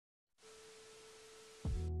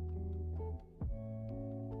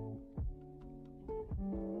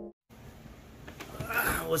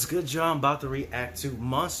What's good, y'all? I'm about to react to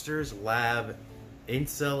Monsters Lab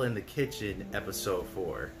Incel in the Kitchen episode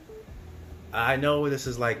 4. I know this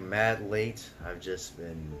is like mad late. I've just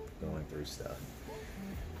been going through stuff.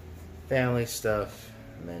 Family stuff,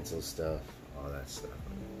 mental stuff, all that stuff.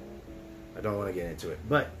 I don't want to get into it.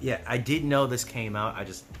 But yeah, I did know this came out. I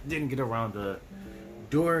just didn't get around to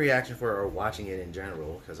doing a reaction for it or watching it in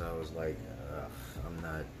general because I was like, I'm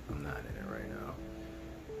not in it right now.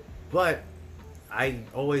 But I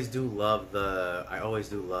always do love the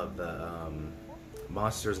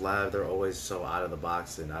Monsters Lab. They're always so out of the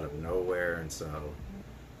box and out of nowhere, and so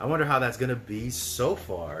I wonder how that's gonna be so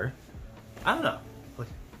far. I don't know. Like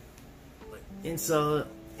Incel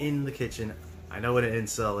in the Kitchen. I know what an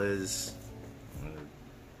incel is.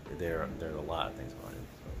 There's a lot of things about it,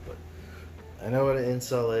 but I know what an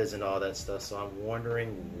incel is and all that stuff. So I'm wondering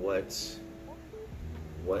what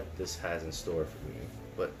this has in store for me.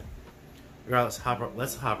 But let's hop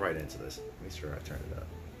right into this. Make sure I turn it up.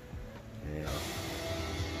 Yeah.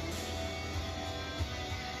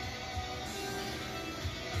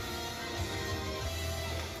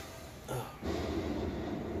 Oh.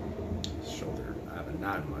 Shoulder. I have a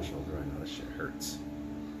knot in my shoulder. I know this shit hurts.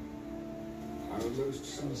 Our most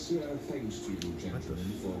sincere thanks to you,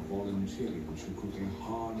 gentlemen, for volunteering to cook a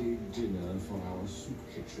hearty dinner for our soup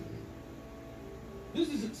kitchen. This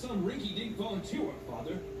isn't some rinky-dink volunteer work,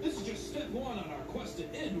 Father. This is just step one on our quest to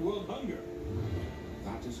end world hunger.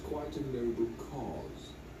 That is quite a noble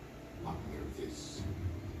cause. Under this.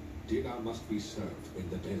 Dinner must be served when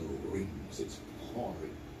the bell rings its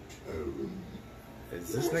horrid tone.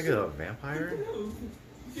 Is this nigga a vampire? Oh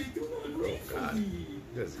god.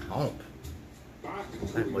 This hump.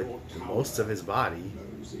 Like most of his body.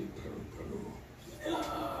 Nosy Popo.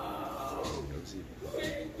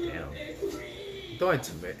 Damn. Throwing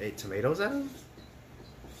tomatoes at him?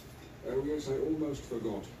 Oh yes, I almost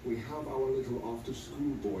forgot. We have our little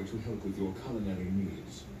after-school boy to help with your culinary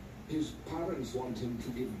needs. His parents want him to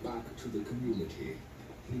give back to the community.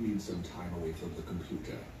 He needs some time away from the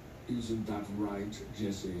computer. Isn't that right,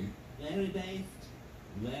 Jesse? Very based.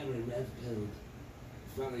 Very red-pilled.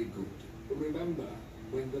 Very good. Remember,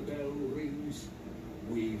 when the bell rings,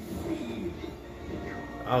 we feed.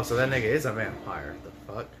 Oh, so that nigga is a vampire. The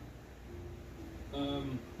fuck?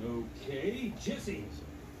 Okay. Jesse,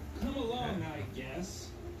 come along, I guess.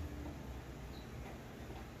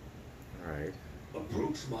 Alright.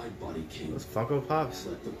 Approach my body, King. Those Funko Pops?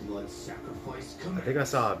 Let the blood sacrifice come. I think I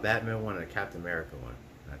saw a Batman one and a Captain America one.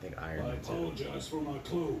 I think Iron Man too. I apologize for my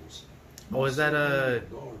clothes. Oh, is that a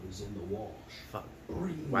Gardens in the wash. fuck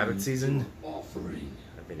rabbit season? Offering.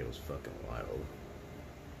 I think it was fucking wild.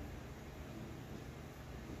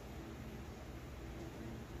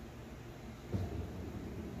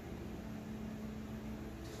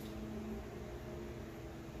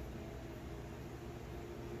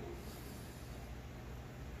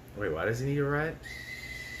 Wait, why does he need a rat?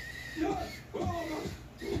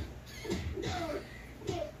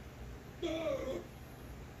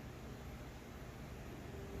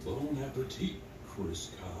 Bon appetit,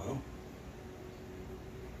 Chris Kyle.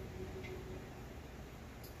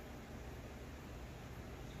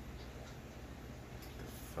 The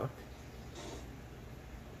fuck?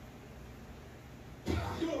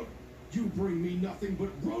 You bring me nothing but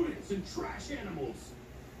rodents and trash animals.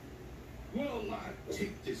 Well,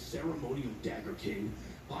 take this ceremonial dagger, King.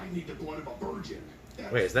 I need the blood of a virgin.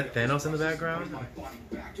 Wait, is that Thanos in the background? Bring my body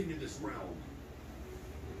back into this realm.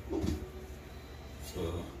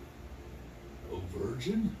 A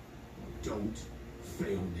virgin? Don't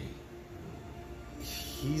fail me.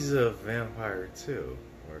 He's a vampire too,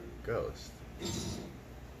 or a ghost.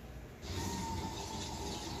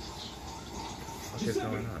 What is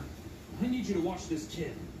going on? I need you to watch this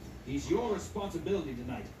kid. He's your responsibility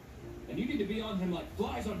tonight. And you need to be on him like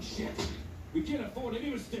flies on shit. We can't afford any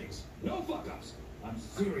mistakes. No fuck-ups. I'm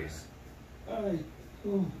serious. Okay.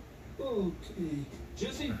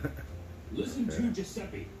 Jesse, listen to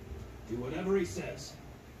Giuseppe. Do whatever he says.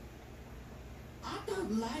 I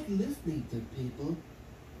don't like listening to people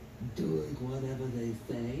doing whatever they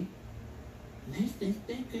say. They think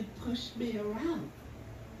they could push me around.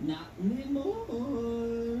 Not anymore.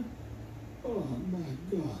 Oh my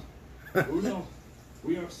god. Uno,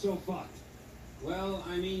 we are so fucked. Well,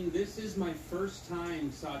 I mean, this is my first time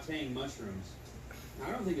sauteing mushrooms.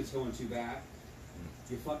 I don't think it's going too bad.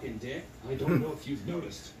 You fucking dick. I don't know if you've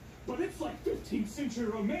noticed, but it's like 15th century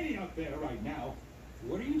Romania out there right now.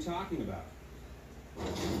 What are you talking about?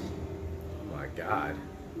 Oh my god.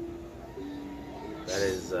 That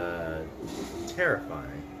is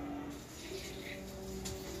terrifying.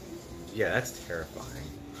 Yeah, that's terrifying.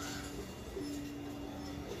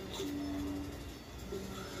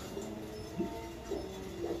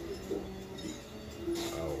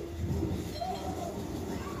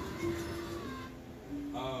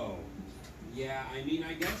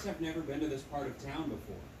 guess I've never been to this part of town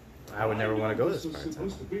before. I would never want to go this was part of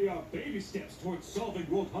supposed to town. be our baby steps towards solving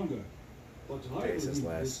world hunger. But I Days has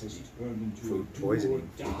believe last this has turned into food a poisoning.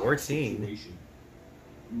 do-or-die 14. situation.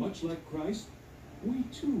 Much like Christ, we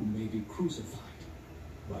too may be crucified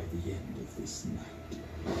by the end of this night.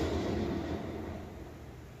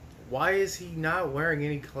 Why is he not wearing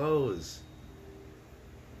any clothes?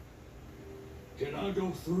 Can I go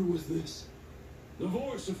through with this? The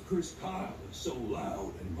voice of Chris Kyle is so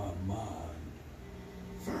loud in my mind.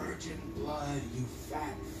 Virgin blood, you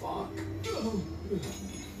fat fuck.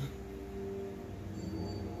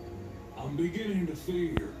 I'm beginning to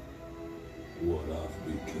fear what I've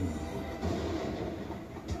become.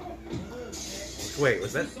 Wait,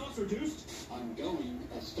 was that? Is sauce reduced? I'm going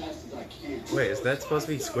as fast as I can. Wait, is that supposed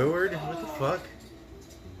to be Squidward? What the fuck?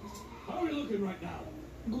 How are we looking right now?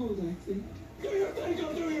 Good, I think. Do you think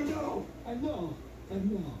or do you know? I know. I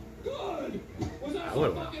know. Good! Was that I so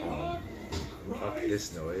would've fucking went hard? Fuck Right?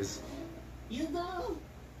 this noise. You know,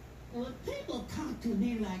 when people talk to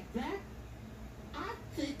me like that, I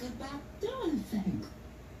think about doing things.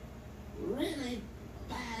 Really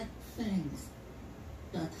bad things.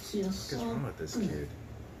 That feel What so is wrong with this good.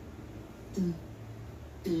 kid?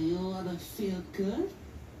 Do you want to feel good?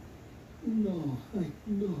 No, I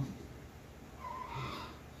don't.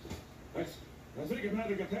 I think I'm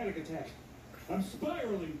having a panic attack. I'm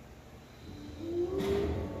spiraling.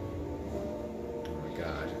 Oh my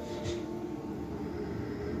god.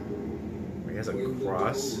 He has a When the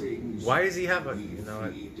cross. bell rings, Why does he have a? we You know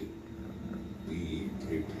what? feed. Be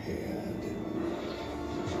prepared.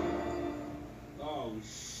 Oh,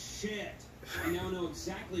 shit. I now know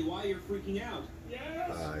exactly why you're freaking out.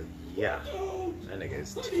 Yes! Yeah. Don't! That nigga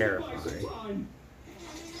is I need to buy some terrifying. time.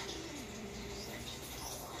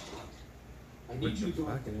 I What need you the to go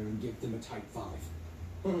fuck? out there and give them a type 5.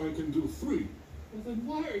 I can do 3. Well, then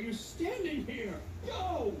why are you standing here?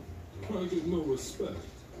 Go! I get no respect.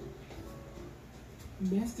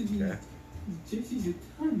 Master Okay. Jesse's a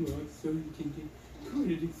time lord so he can get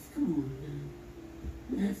coded in school.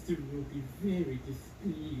 Master will be very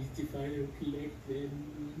displeased if I don't collect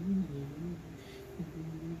them.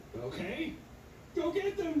 Okay? Go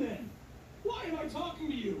get them then! Why am I talking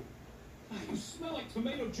to you? Ah, you smell like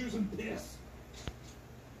tomato juice and piss.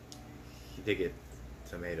 He did get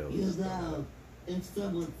tomatoes. You know, if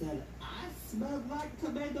someone said I smell like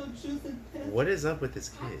tomato juice and piss, What is up with this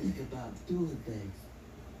I kid? think about doing things.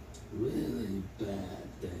 Really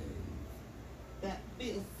bad things. That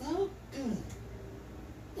feels so good.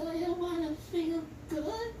 Do you want to feel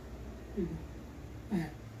good?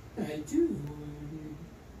 I do.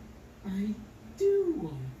 I do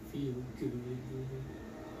want to feel good.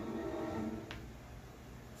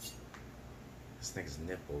 This nigga's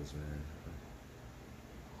nipples, man.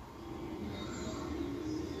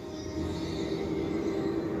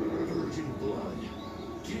 Virgin blood,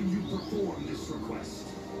 can you perform this request?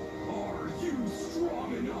 Are you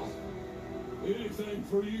strong enough? Anything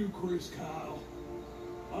for you, Chris Kyle.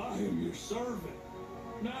 I am your servant,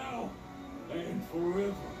 now and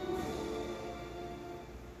forever.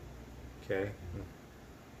 Okay.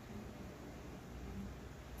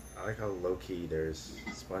 I like how low key there's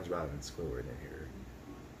SpongeBob and Squidward in here.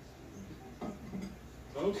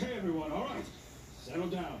 Okay, everyone, all right. Settle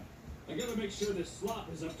down. I gotta make sure this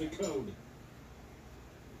slop is up to code.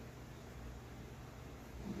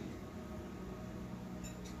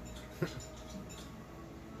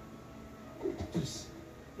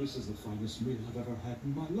 This is the finest meal I've ever had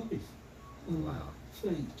in my life. Wow.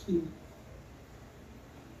 Thank you.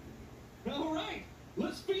 All right,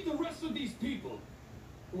 let's feed the rest of these people.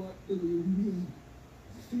 What do you mean?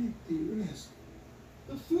 Feed the rest.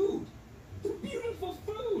 The food, the beautiful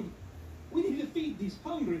food. We need to feed these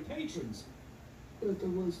hungry patrons. That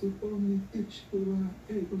was the only dish we were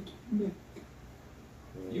able to make.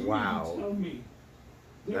 You Wow. mean to tell me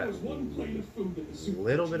there That was one plate of food at the soup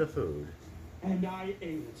Little kitchen, bit of food. and I ate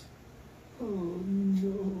it. Oh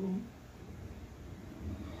no.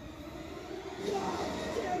 God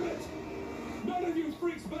damn it! None of you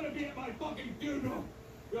freaks better be at my fucking funeral.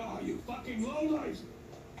 Ah, you fucking lowlifes,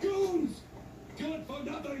 goons, good for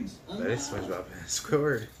nothings. That is SpongeBob and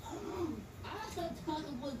Squidward. I thought Tucker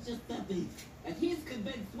was just a beast, and he's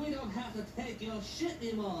convinced we don't have to take your shit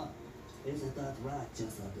anymore. Isn't that right,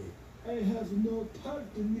 Chesapeake? I have no part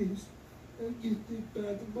in this. Get the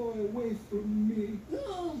bad boy away from me.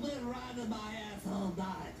 You've been riding my ass all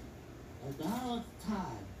night. And now it's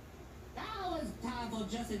time. Now it's time for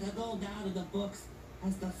Jesse to go down in the books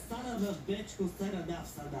as the son of a bitch who said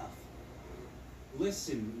enough's enough.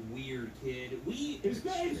 Listen, weird kid. His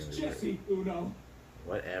name's Really Jesse Uno,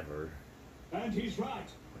 Whatever. and he's right.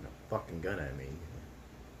 fucking gun at me.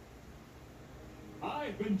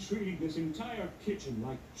 I've been treating this entire kitchen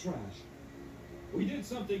like trash. We did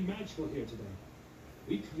something magical here today.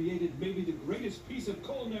 We created maybe the greatest piece of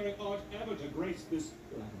culinary art ever to grace this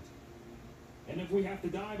planet. And if we have to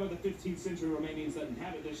die by the 15th century Romanians that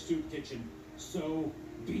inhabit this soup kitchen, so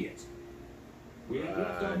be it. We have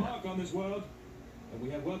left our mark on this world, and we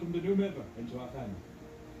have welcomed a new member into our family.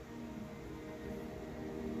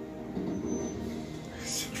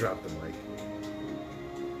 Drop the mic.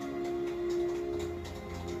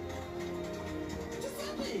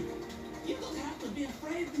 Giuseppe, you don't have to be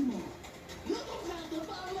afraid anymore. You don't have to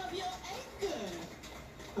bottle up your anger.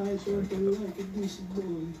 I sort of like a decent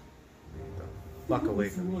boy. Fuck away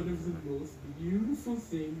from me. One of the most beautiful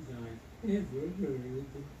things I've ever heard.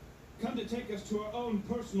 Come to take us to our own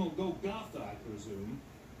personal Golgotha, I presume.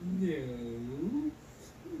 No.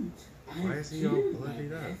 Why is he all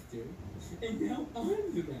bloodied up? Master, and now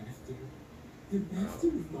I'm the master. The master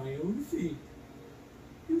of my own fate.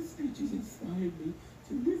 Your speeches inspired me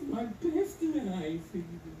to live my best life.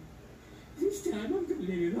 This time I'm gonna let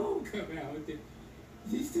it all come out.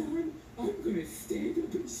 This time I'm gonna stand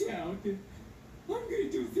up and shout. I'm gonna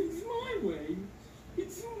do things my way.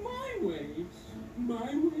 It's my way.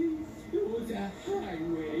 My way or the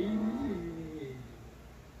highway.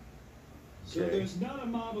 So there's not a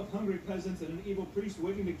mob of hungry peasants and an evil priest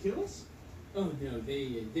waiting to kill us? Oh no,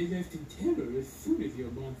 they left in terror as soon as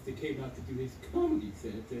your monster came out to do his comedy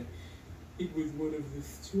set. It was one of the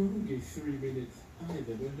strongest 3 minutes I've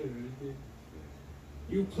ever heard.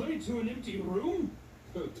 You played to an empty room?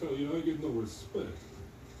 I tell you, I get no respect.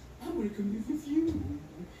 I want to come live with you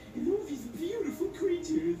and all these beautiful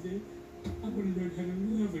creatures. I want to learn how to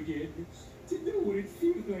love again, to know what it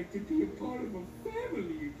feels like to be a part of a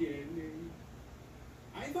family again.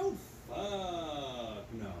 I vote fuck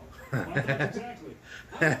no. Exactly.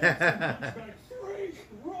 I want some hunchback freak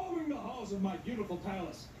roaming the halls of my beautiful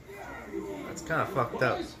palace. That's kind of fucked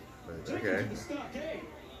up. Boys, But take okay. it to the stockade.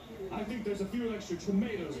 I think there's a few extra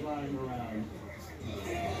tomatoes lying around.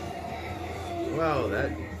 Well,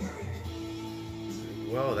 that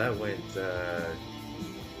went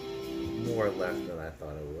more left than I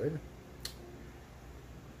thought it would.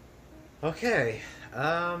 Okay.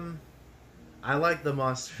 I like the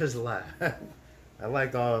Monsters Lab.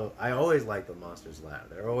 I always like the Monsters Lab.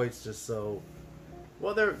 They're always just so,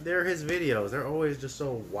 well, they're his videos. They're always just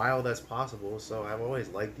so wild as possible. So I've always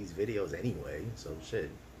liked these videos anyway. So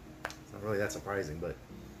shit, it's not really that surprising. But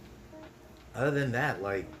other than that,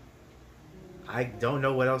 like, I don't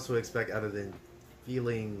know what else to expect other than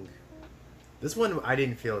feeling. This one I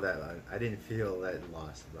didn't feel that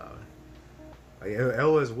lost about. Like it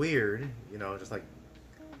was weird, you know, just like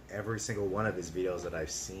every single one of his videos that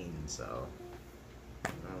I've seen. So I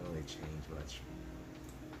don't really change much.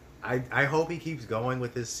 I hope he keeps going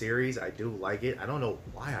with this series. I do like it. I don't know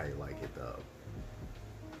why I like it though.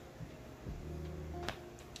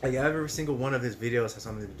 Like every single one of his videos has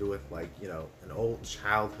something to do with, like, you know, an old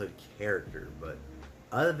childhood character. But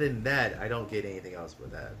other than that, I don't get anything else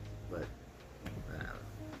with that. But I don't know.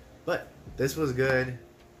 But this was good.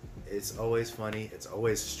 It's always funny. It's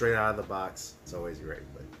always straight out of the box. It's always great.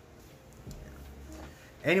 But yeah.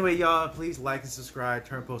 Anyway, y'all, please like and subscribe.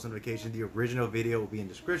 Turn post notification. The original video will be in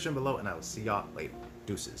the description below, and I will see y'all later.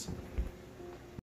 Deuces.